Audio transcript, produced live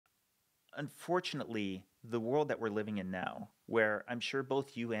unfortunately, the world that we're living in now, where I'm sure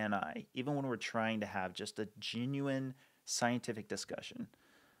both you and I, even when we're trying to have just a genuine scientific discussion,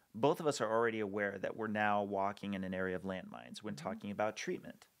 both of us are already aware that we're now walking in an area of landmines when talking about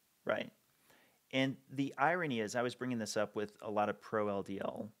treatment, right? And the irony is, I was bringing this up with a lot of pro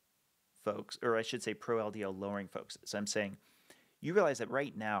LDL folks, or I should say pro LDL lowering folks. So I'm saying, you realize that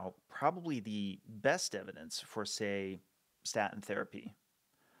right now, probably the best evidence for, say, statin therapy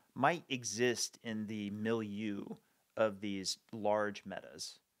might exist in the milieu of these large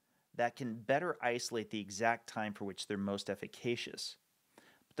metas that can better isolate the exact time for which they're most efficacious.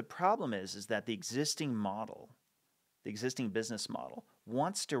 But the problem is that the existing model, the existing business model,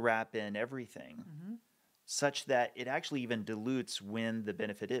 wants to wrap in everything such that it actually even dilutes when the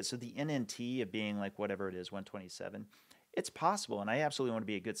benefit is. So the NNT of being like whatever it is, 127, it's possible, and I absolutely want to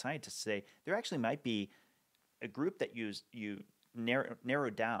be a good scientist to say there actually might be a group that you narrow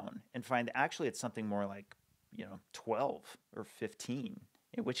down and find that actually it's something more like 12 or 15.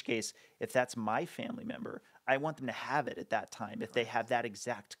 In which case, if that's my family member, I want them to have it at that time if they have that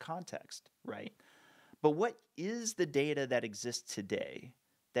exact context, right? But what is the data that exists today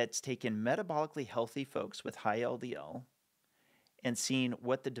that's taken metabolically healthy folks with high LDL and seen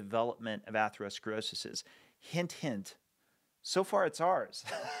what the development of atherosclerosis is? Hint, hint. So far, it's ours.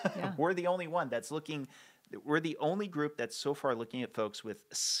 Yeah. We're the only one that's looking. We're the only group that's so far looking at folks with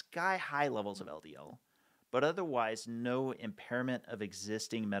sky-high levels of LDL, but otherwise no impairment of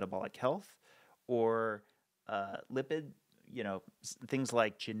existing metabolic health or lipid, things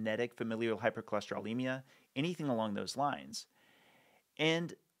like genetic familial hypercholesterolemia, anything along those lines.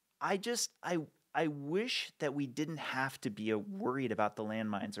 And I wish that we didn't have to be worried about the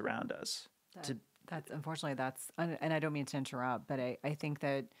landmines around us. That's unfortunately, and I don't mean to interrupt, but I think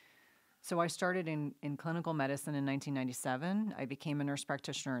that, so I started in clinical medicine in 1997. I became a nurse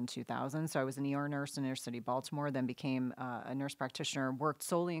practitioner in 2000. So I was an ER nurse in inner city Baltimore, then became a nurse practitioner, worked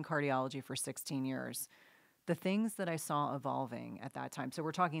solely in cardiology for 16 years. The things that I saw evolving at that time, so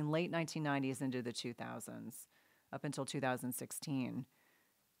we're talking late 1990s into the 2000s, up until 2016,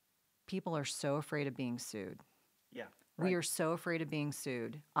 people are so afraid of being sued. Yeah. We right. are so afraid of being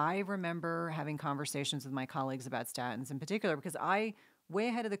sued. I remember having conversations with my colleagues about statins in particular because I, way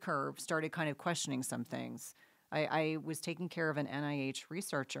ahead of the curve, started kind of questioning some things. I was taking care of an NIH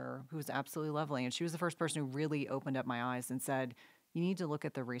researcher who was absolutely lovely, and she was the first person who really opened up my eyes and said, you need to look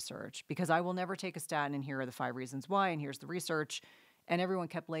at the research because I will never take a statin, and here are the 5 reasons why, and here's the research. And everyone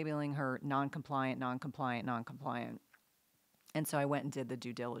kept labeling her non-compliant, non-compliant, non-compliant. And so I went and did the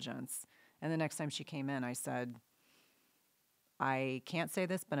due diligence. And the next time she came in, I said, I can't say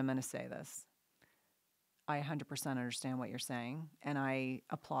this, but I'm going to say this. I 100% understand what you're saying, and I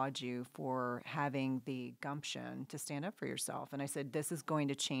applaud you for having the gumption to stand up for yourself. And I said, this is going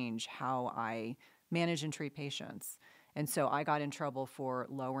to change how I manage and treat patients. And so I got in trouble for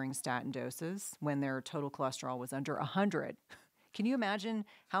lowering statin doses when their total cholesterol was under 100. Can you imagine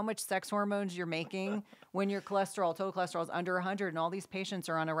how much sex hormones you're making when your total cholesterol is under 100, and all these patients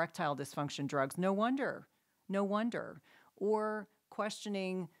are on erectile dysfunction drugs? No wonder. No wonder. Or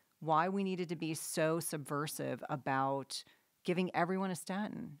questioning why we needed to be so subversive about giving everyone a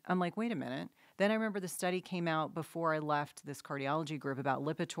statin. I'm like, wait a minute. Then I remember the study came out before I left this cardiology group about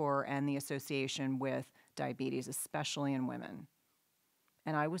Lipitor and the association with diabetes, especially in women.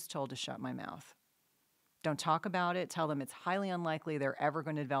 And I was told to shut my mouth. Don't talk about it. Tell them it's highly unlikely they're ever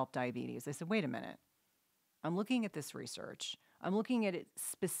going to develop diabetes. I said, wait a minute. I'm looking at this research. I'm looking at it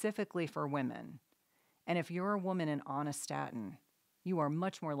specifically for women. And if you're a woman and on a statin, you are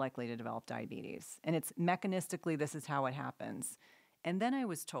much more likely to develop diabetes. And it's mechanistically, this is how it happens. And then I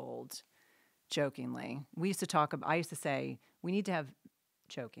was told, jokingly, I used to say, we need to have,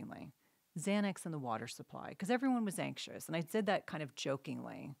 jokingly, Xanax in the water supply, because everyone was anxious. And I did that kind of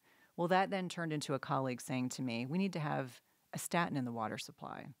jokingly. Well, that then turned into a colleague saying to me, we need to have a statin in the water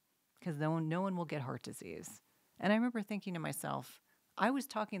supply, because no one will get heart disease. And I remember thinking to myself, I was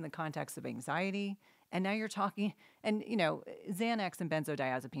talking in the context of anxiety, and now you're talking, and Xanax and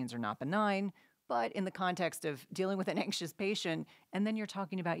benzodiazepines are not benign, but in the context of dealing with an anxious patient, and then you're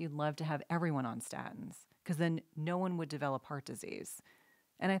talking about you'd love to have everyone on statins, because then no one would develop heart disease.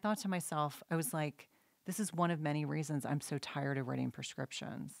 And I thought to myself, I was like, this is one of many reasons I'm so tired of writing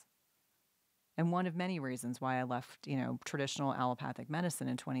prescriptions. And one of many reasons why I left, traditional allopathic medicine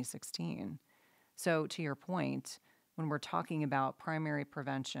in 2016. So to your point, when we're talking about primary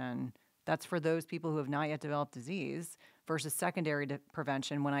prevention, that's for those people who have not yet developed disease versus secondary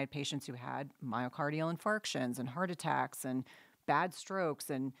prevention when I had patients who had myocardial infarctions and heart attacks and bad strokes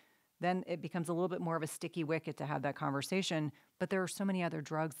and then it becomes a little bit more of a sticky wicket to have that conversation. But there are so many other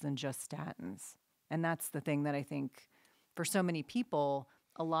drugs than just statins. And that's the thing that I think for so many people,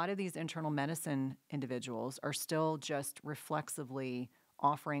 a lot of these internal medicine individuals are still just reflexively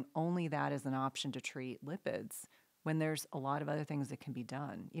offering only that as an option to treat lipids when there's a lot of other things that can be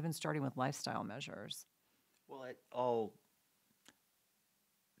done, even starting with lifestyle measures. Well,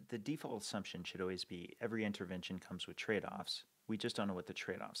 the default assumption should always be every intervention comes with trade-offs. We just don't know what the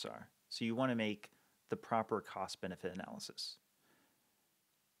trade-offs are. So you want to make the proper cost-benefit analysis.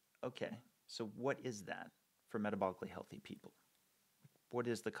 Okay, so what is that for metabolically healthy people? What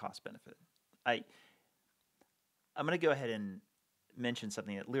is the cost-benefit? I'm going to go ahead and mention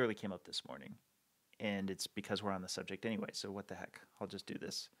something that literally came up this morning, and it's because we're on the subject anyway, so what the heck? I'll just do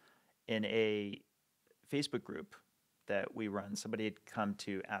this. In a Facebook group that we run, somebody had come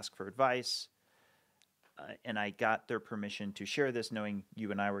to ask for advice, and I got their permission to share this knowing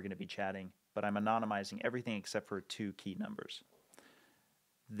you and I were going to be chatting, but I'm anonymizing everything except for 2 key numbers.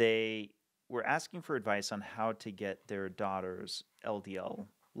 They were asking for advice on how to get their daughter's LDL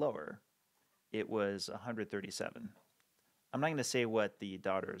lower. It was 137. I'm not going to say what the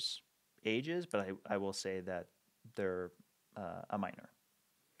daughter's age is, but I will say that they're a minor.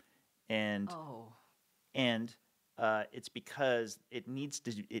 And it's because it needs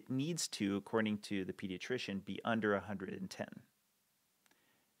to, according to the pediatrician, be under 110.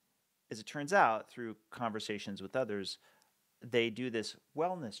 As it turns out, through conversations with others, they do this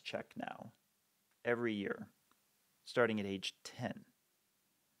wellness check now every year, starting at age 10.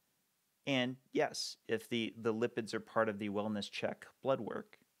 And yes, if the lipids are part of the wellness check blood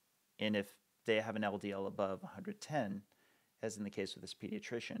work, and if they have an LDL above 110, as in the case with this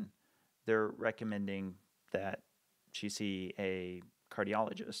pediatrician, they're recommending that she see a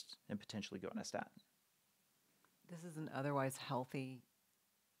cardiologist and potentially go on a statin. This is an otherwise healthy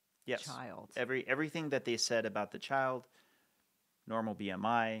child. Everything that they said about the child, normal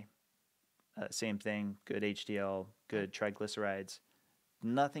BMI, same thing, good HDL, good triglycerides,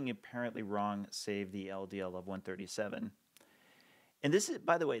 nothing apparently wrong save the LDL of 137. And this is,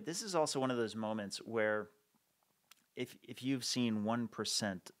 by the way, this is also one of those moments where if you've seen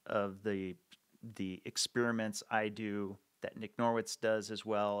 1% of the experiments I do, that Nick Norwitz does as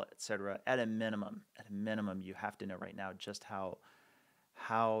well, et cetera, at a minimum, you have to know right now just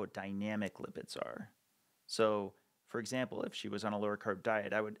how dynamic lipids are. So, for example, if she was on a lower carb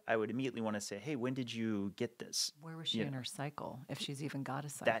diet, I would immediately want to say, hey, when did you get this? Where was she in her cycle, if she's even got a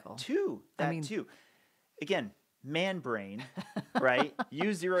cycle? That too. Again, man brain, right?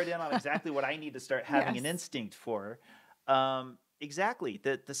 You zeroed in on exactly what I need to start having an instinct for. Exactly.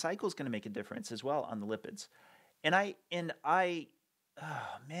 The cycle is going to make a difference as well on the lipids. And I, oh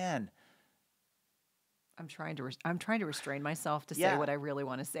man. I'm trying to restrain myself to say what I really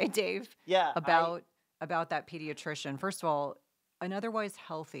want to say, Dave. Yeah. About that pediatrician. First of all, an otherwise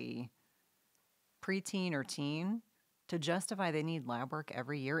healthy preteen or teen, to justify they need lab work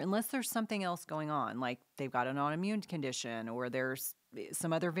every year, unless there's something else going on, like they've got an autoimmune condition or there's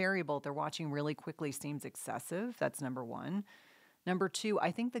some other variable they're watching really quickly, seems excessive. That's number one. Number two,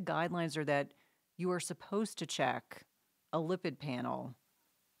 I think the guidelines are that you are supposed to check a lipid panel.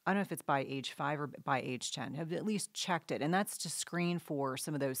 I don't know if it's by age 5 or by age 10, have at least checked it. And that's to screen for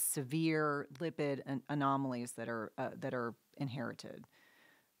some of those severe lipid anomalies that are inherited.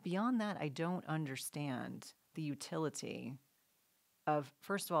 Beyond that, I don't understand the utility of,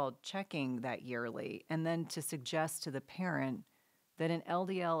 first of all, checking that yearly, and then to suggest to the parent that an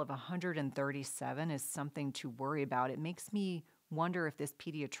LDL of 137 is something to worry about. It makes me wonder if this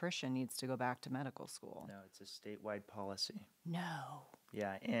pediatrician needs to go back to medical school. No, it's a statewide policy. No.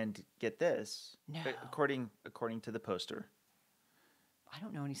 Yeah, and get this. No. According to the poster. I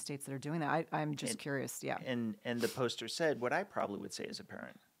don't know any states that are doing that. I'm just curious. Yeah. And the poster said what I probably would say as a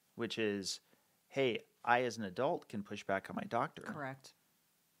parent, which is, hey, I as an adult can push back on my doctor. Correct.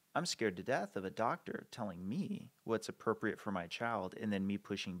 I'm scared to death of a doctor telling me what's appropriate for my child and then me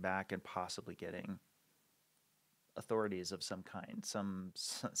pushing back and possibly getting authorities of some kind,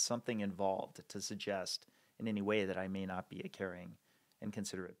 something involved to suggest in any way that I may not be a caring and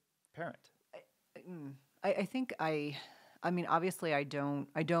considerate parent. I think I mean, obviously I'm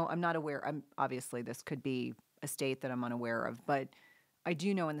not aware. Obviously this could be a state that I'm unaware of, but I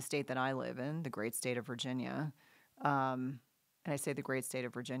do know in the state that I live in, the great state of Virginia, and I say the great state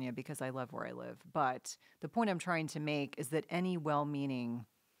of Virginia because I love where I live. But the point I'm trying to make is that any well-meaning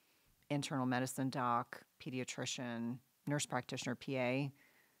internal medicine doc, pediatrician, nurse practitioner, PA,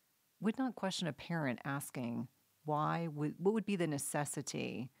 would not question a parent asking what would be the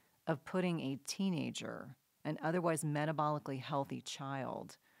necessity of putting a teenager, an otherwise metabolically healthy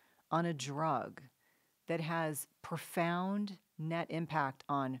child, on a drug that has profound net impact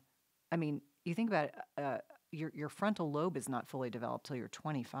on, I mean, you think about it, your frontal lobe is not fully developed till you're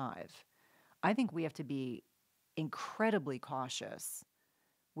 25. I think we have to be incredibly cautious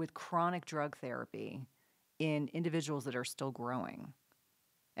with chronic drug therapy in individuals that are still growing.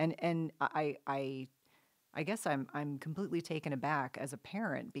 And I guess I'm completely taken aback as a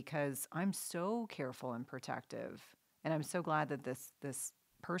parent because I'm so careful and protective. And I'm so glad that this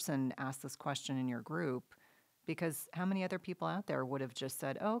person asked this question in your group, because how many other people out there would have just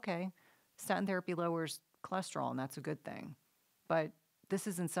said, oh, okay, statin therapy lowers cholesterol and that's a good thing. But this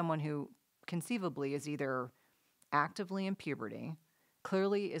isn't someone who conceivably is either actively in puberty,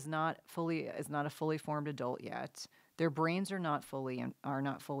 clearly is not a fully formed adult yet. Their brains are not fully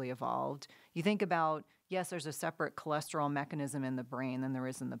evolved. You think about, yes, there's a separate cholesterol mechanism in the brain than there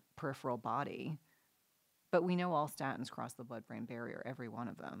is in the peripheral body. But we know all statins cross the blood-brain barrier, every one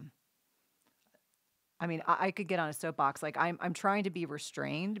of them. I mean, I could get on a soapbox. Like I'm trying to be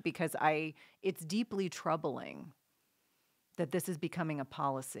restrained because it's deeply troubling that this is becoming a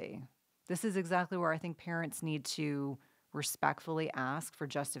policy. This is exactly where I think parents need to respectfully ask for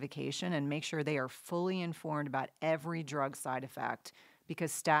justification and make sure they are fully informed about every drug side effect,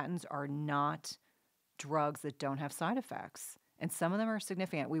 because statins are not drugs that don't have side effects. And some of them are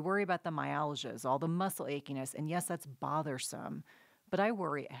significant. We worry about the myalgias, all the muscle achiness, and yes, that's bothersome. But I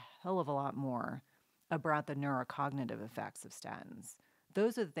worry a hell of a lot more about the neurocognitive effects of statins.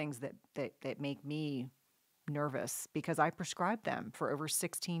 Those are the things that make me nervous, because I prescribed them for over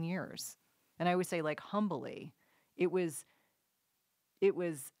 16 years. And I would say, like, humbly, it was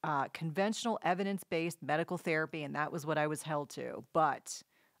conventional evidence-based medical therapy, and that was what I was held to. But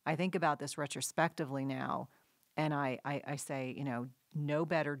I think about this retrospectively now, and I say, know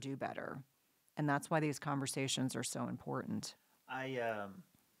better, do better. And that's why these conversations are so important. I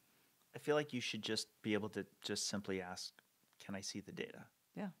feel like you should just be able to just simply ask, can I see the data?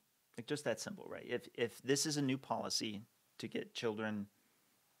 Yeah. Like, just that simple, right? If this is a new policy to get children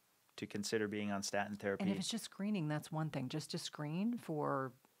to consider being on statin therapy. And if it's just screening, that's one thing. Just to screen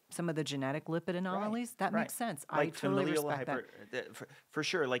for some of the genetic lipid anomalies, that makes sense. Like I totally respect that. For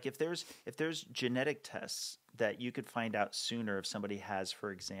sure. Like if there's genetic tests that you could find out sooner if somebody has,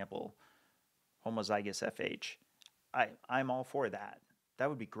 for example, homozygous FH, I'm all for that. That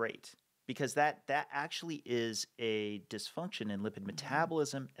would be great, because that actually is a dysfunction in lipid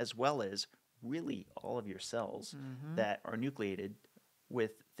metabolism, as well as really all of your cells that are nucleated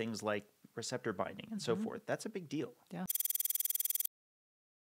with things like receptor binding and so forth. That's a big deal. Yeah.